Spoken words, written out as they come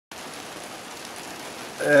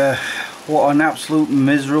What an absolute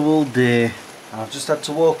miserable day. I've just had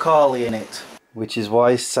to walk Carly in it, which is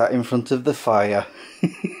why he's sat in front of the fire.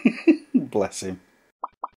 Bless him.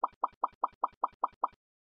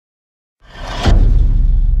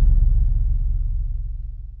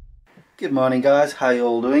 Good morning guys, how you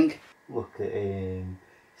all doing? Look at him.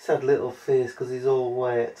 Sad little face because he's all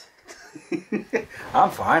wet.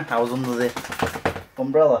 I'm fine, I was under the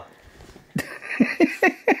umbrella.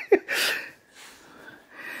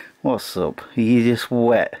 What's up? Are you just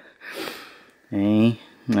wet? Eh?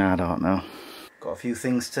 I don't know. Got a few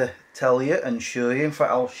things to tell you and show you. In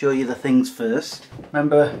fact, I'll show you the things first.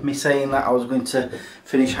 Remember me saying that I was going to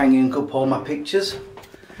finish hanging up all my pictures?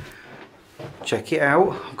 Check it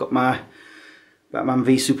out. I've got my Batman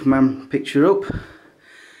v Superman picture up.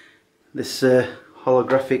 This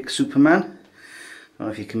holographic Superman. I don't know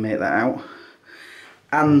if you can make that out.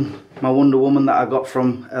 And my Wonder Woman that I got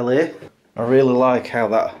from LA. I really like how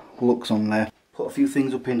that looks on there. Put a few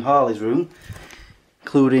things up in Harley's room,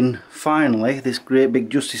 including finally this great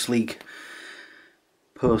big Justice League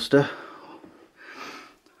poster.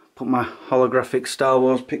 Put my holographic Star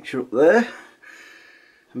Wars picture up there,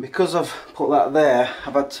 and because I've put that there,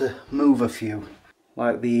 I've had to move a few,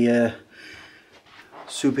 like the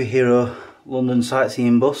superhero London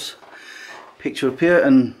sightseeing bus picture up here,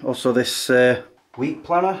 and also this week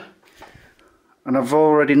planner. And I've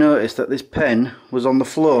already noticed that this pen was on the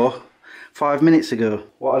floor 5 minutes ago.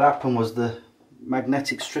 What had happened was the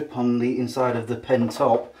magnetic strip on the inside of the pen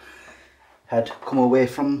top had come away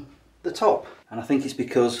from the top. And I think it's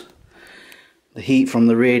because the heat from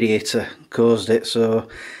the radiator caused it, so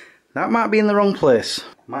that might be in the wrong place.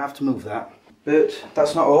 Might have to move that. But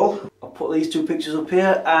that's not all. I'll put these two pictures up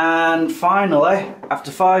here, and finally, after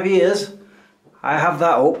 5 years, I have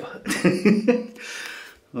that up.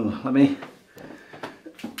 Oh, let me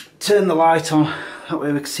turn the light on, that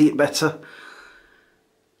way we can see it better.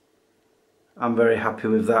 I'm very happy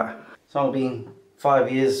with that. It's only been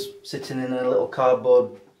 5 years sitting in a little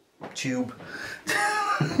cardboard tube.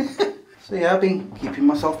 So yeah, I've been keeping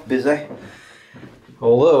myself busy.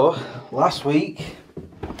 Although, last week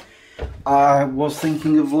I was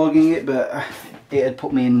thinking of vlogging it, but it had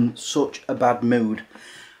put me in such a bad mood.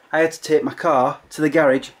 I had to take my car to the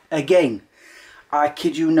garage again. I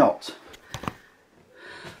kid you not.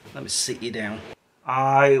 Let me sit you down.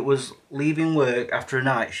 I was leaving work after a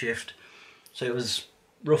night shift, so it was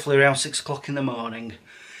roughly around 6 o'clock in the morning,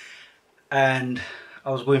 and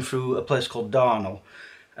I was going through a place called Darnell,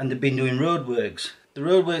 and they'd been doing roadworks. The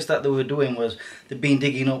roadworks that they were doing was they'd been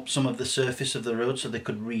digging up some of the surface of the road so they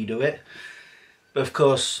could redo it, but of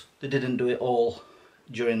course they didn't do it all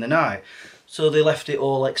during the night, so they left it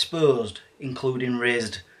all exposed, including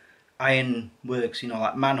raised iron works, you know,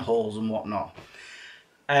 like manholes and whatnot.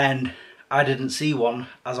 And I didn't see one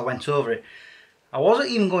as I went over it. I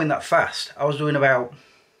wasn't even going that fast. I was doing about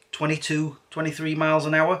 22, 23 miles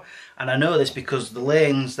an hour. And I know this because the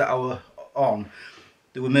lanes that I were on,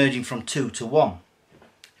 they were merging from 2 to 1.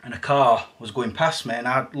 And a car was going past me, and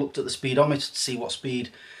I looked at the speedometer to see what speed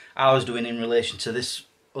I was doing in relation to this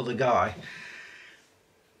other guy.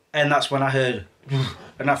 And that's when I heard,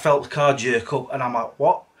 and I felt the car jerk up, and I'm like,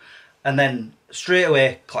 what? And then straight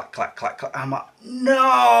away, clack, clack, clack, clack. I'm like,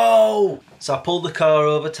 no! So I pulled the car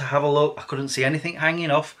over to have a look. I couldn't see anything hanging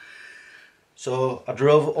off. So I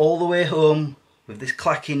drove all the way home with this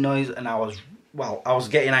clacking noise, and I was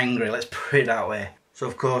getting angry, let's put it that way. So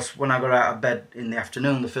of course, when I got out of bed in the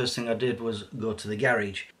afternoon, the first thing I did was go to the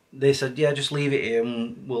garage. They said, yeah, just leave it here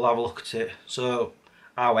and we'll have a look at it. So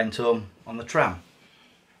I went home on the tram.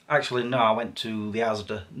 Actually, no, I went to the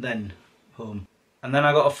Asda, then home. And then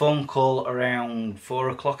I got a phone call around 4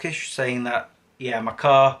 o'clock-ish saying that, yeah, my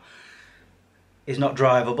car is not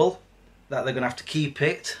drivable, that they're going to have to keep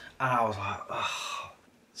it. And I was like, oh.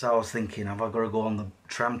 So I was thinking, have I got to go on the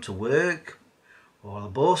tram to work or the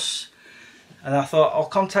bus? And I thought, I'll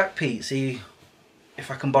contact Pete, see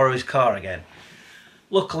if I can borrow his car again.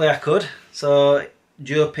 Luckily I could. So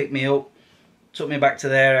Joe picked me up, took me back to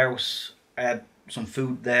their house. I had some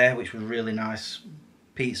food there, which was really nice.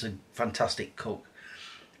 Pete's a fantastic cook.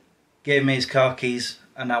 Gave me his car keys,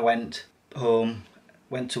 and I went home,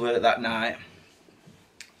 went to work that night.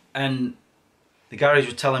 And the garage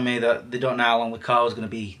was telling me that they don't know how long the car was going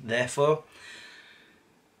to be there for.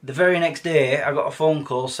 The very next day I got a phone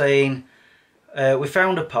call saying, we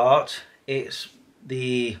found a part, it's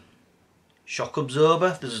the shock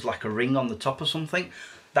absorber, there's like a ring on the top or something,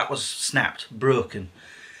 that was snapped, broken.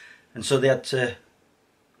 And so they had to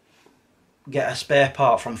get a spare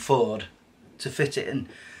part from Ford to fit it, and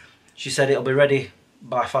she said it'll be ready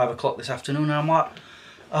by 5 o'clock this afternoon. And I'm like,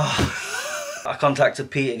 oh. I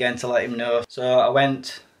contacted Pete again to let him know. So I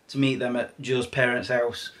went to meet them at Joe's parents'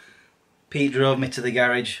 house. Pete drove me to the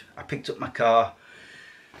garage. I picked up my car.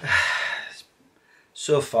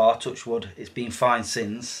 So far, touch wood, it's been fine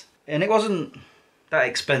since. And it wasn't that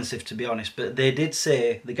expensive, to be honest, but they did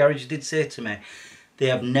say, the garage did say to me, they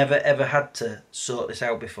have never ever had to sort this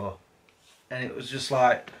out before. And it was just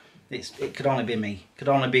like, it could only be me. It could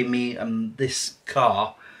only be me and this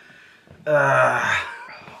car.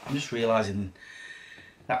 I'm just realising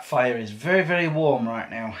that fire is very, very warm right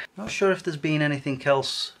now. Not sure if there's been anything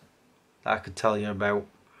else that I could tell you about.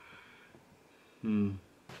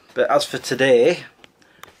 But as for today,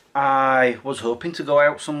 I was hoping to go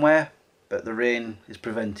out somewhere, but the rain is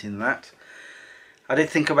preventing that. I did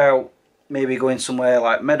think about maybe going somewhere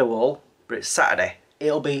like Meadowhall, but it's Saturday.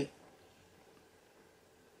 It'll be...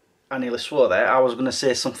 I nearly swore there. I was going to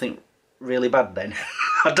say something really bad then.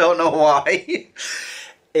 I don't know why.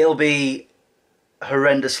 It'll be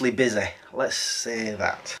horrendously busy. Let's say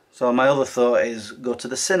that. So my other thought is go to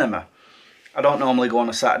the cinema. I don't normally go on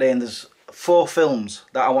a Saturday, and there's 4 films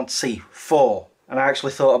that I want to see. 4. And I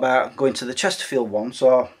actually thought about going to the Chesterfield one.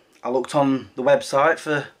 So I looked on the website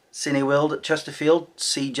for Cineworld at Chesterfield.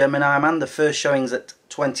 See Gemini Man. The first showing's at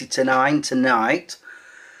 20 to 9 tonight.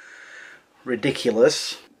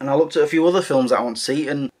 Ridiculous. And I looked at a few other films that I want to see,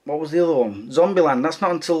 and what was the other one? Zombieland, that's not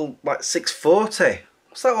until like 6:40.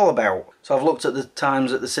 What's that all about? So I've looked at the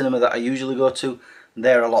times at the cinema that I usually go to, and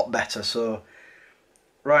they're a lot better. So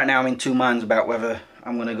right now I'm in 2 minds about whether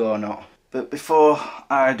I'm going to go or not. But before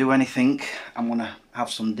I do anything, I'm going to have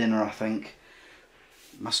some dinner, I think.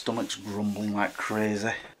 My stomach's grumbling like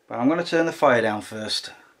crazy. But I'm going to turn the fire down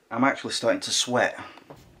first. I'm actually starting to sweat.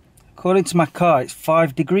 According to my car, it's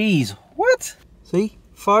 5 degrees. What? See?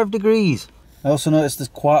 5 degrees. I also noticed there's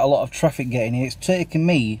quite a lot of traffic getting here. It's taken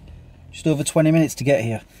me just over 20 minutes to get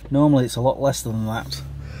here. Normally it's a lot less than that.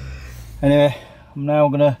 Anyway, I'm now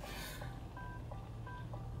gonna...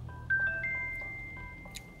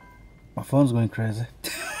 My phone's going crazy.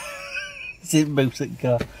 It's in boots at the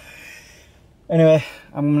car. Anyway,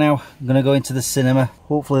 I'm now gonna go into the cinema.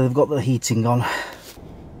 Hopefully they've got the heating on.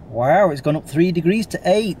 Wow, it's gone up 3 degrees to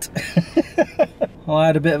 8. Well, I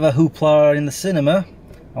had a bit of a hoopla in the cinema.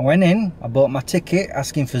 I went in, I bought my ticket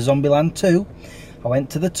asking for Zombieland 2. I went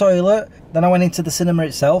to the toilet, then I went into the cinema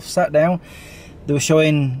itself, sat down. They were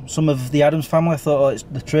showing some of the Addams Family. I thought, oh, it's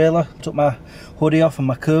the trailer. Took my hoodie off and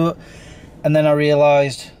my coat, and then I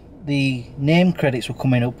realised the name credits were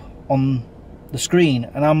coming up on the screen,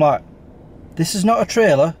 and I'm like, this is not a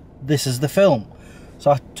trailer, this is the film.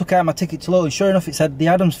 So I took out my ticket to load, and sure enough it said the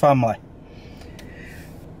Addams Family.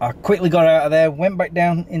 I quickly got out of there, went back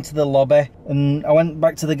down into the lobby, and I went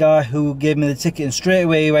back to the guy who gave me the ticket, and straight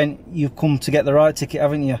away he went, you've come to get the right ticket,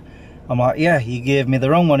 haven't you? I'm like, yeah, you gave me the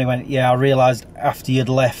wrong one. He went, yeah, I realised after you'd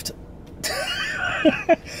left.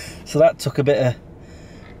 So that took a bit of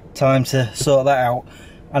time to sort that out,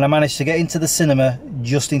 and I managed to get into the cinema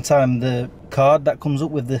just in time. The card that comes up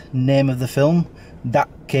with the name of the film, that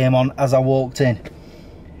came on as I walked in.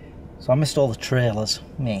 So I missed all the trailers,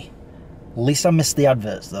 me. At least I missed the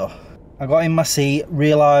adverts though. I got in my seat,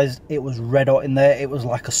 realised it was red hot in there. It was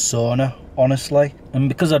like a sauna, honestly. And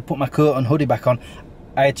because I'd put my coat and hoodie back on,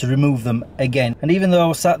 I had to remove them again. And even though I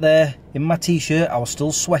was sat there in my t-shirt, I was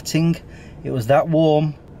still sweating. It was that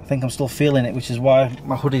warm. I think I'm still feeling it, which is why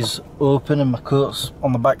my hoodie's open and my coat's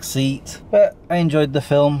on the back seat. But I enjoyed the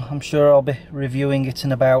film. I'm sure I'll be reviewing it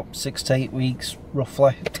in about 6 to 8 weeks,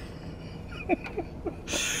 roughly.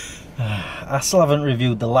 I still haven't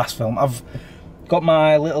reviewed the last film. I've got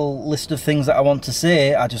my little list of things that I want to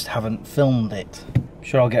say, I just haven't filmed it. I'm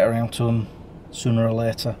sure I'll get around to them sooner or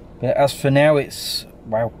later. But as for now, it's,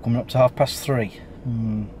 wow, coming up to 3:30.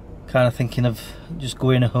 Kind of thinking of just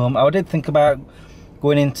going home. I did think about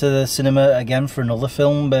going into the cinema again for another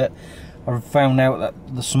film, but I found out that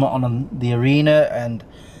there's something on the arena, and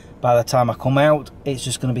by the time I come out, it's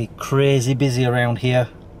just going to be crazy busy around here.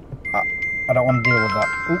 I don't want to deal with that.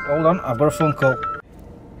 Oh, hold on, I've got a phone call.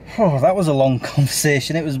 Oh, that was a long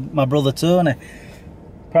conversation. It was my brother Tony.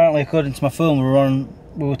 Apparently, according to my phone,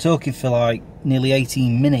 we were talking for like nearly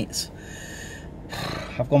 18 minutes.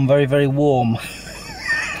 I've gone very, very warm.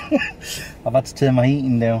 I've had to turn my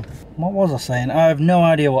heating down. What was I saying? I have no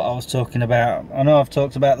idea what I was talking about. I know I've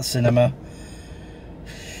talked about the cinema.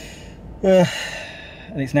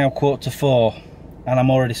 And it's now 4:15, and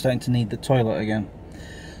I'm already starting to need the toilet again.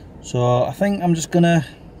 So I think I'm just gonna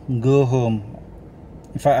go home.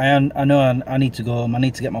 In fact, I know I need to go home. I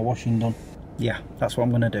need to get my washing done. Yeah, that's what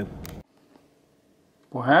I'm gonna do.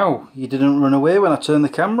 Wow, you didn't run away when I turned the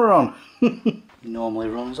camera on. He normally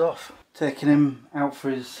runs off. Taking him out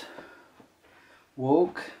for his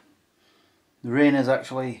woke. The rain has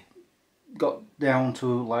actually got down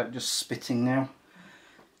to like just spitting now.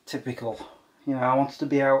 Typical. You know, I wanted to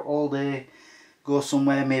be out all day, go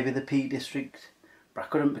somewhere, maybe the Peak District, but I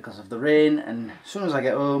couldn't because of the rain, and as soon as I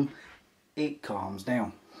get home it calms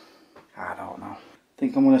down. I don't know. I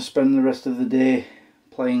think I'm going to spend the rest of the day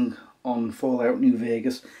playing on Fallout New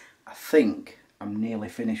Vegas. I think I'm nearly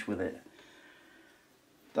finished with it.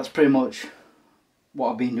 That's pretty much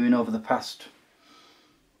what I've been doing over the past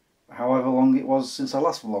however long it was since I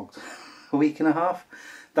last vlogged. A week and a half.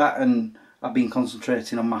 That, and I've been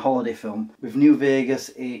concentrating on my holiday film. With New Vegas,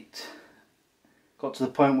 it got to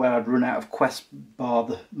the point where I'd run out of quest bar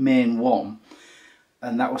the main one,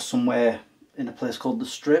 and that was somewhere in a place called the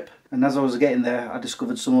Strip. And as I was getting there, I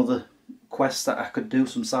discovered some other quests that I could do,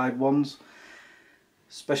 some side ones,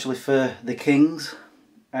 especially for the Kings,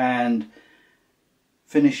 and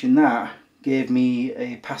finishing that gave me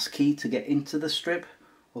a pass key to get into the Strip,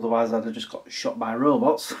 otherwise I'd have just got shot by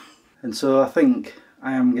robots. And so I think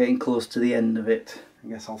I am getting close to the end of it. I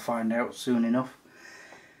guess I'll find out soon enough.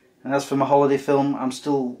 And as for my holiday film, I'm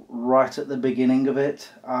still right at the beginning of it.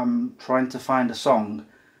 I'm trying to find a song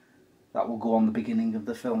that will go on the beginning of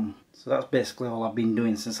the film. So that's basically all I've been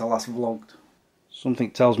doing since I last vlogged.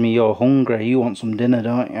 Something tells me you're hungry. You want some dinner,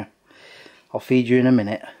 don't you? I'll feed you in a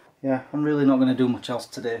minute. Yeah, I'm really not going to do much else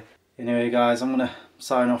today. Anyway guys, I'm going to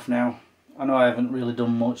sign off now. I know I haven't really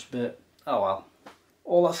done much, but oh well.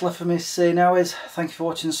 All that's left for me to say now is thank you for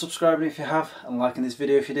watching and subscribing if you have, and liking this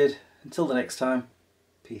video if you did. Until the next time,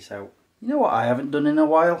 peace out. You know what I haven't done in a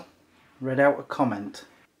while? Read out a comment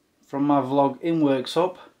from my vlog in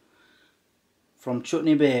Workshop from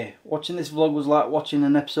Chutney Bay. Watching this vlog was like watching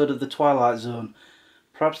an episode of The Twilight Zone.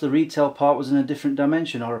 Perhaps the retail part was in a different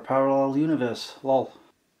dimension or a parallel universe. Lol.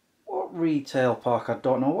 What retail park? I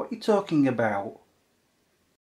don't know what you're talking about.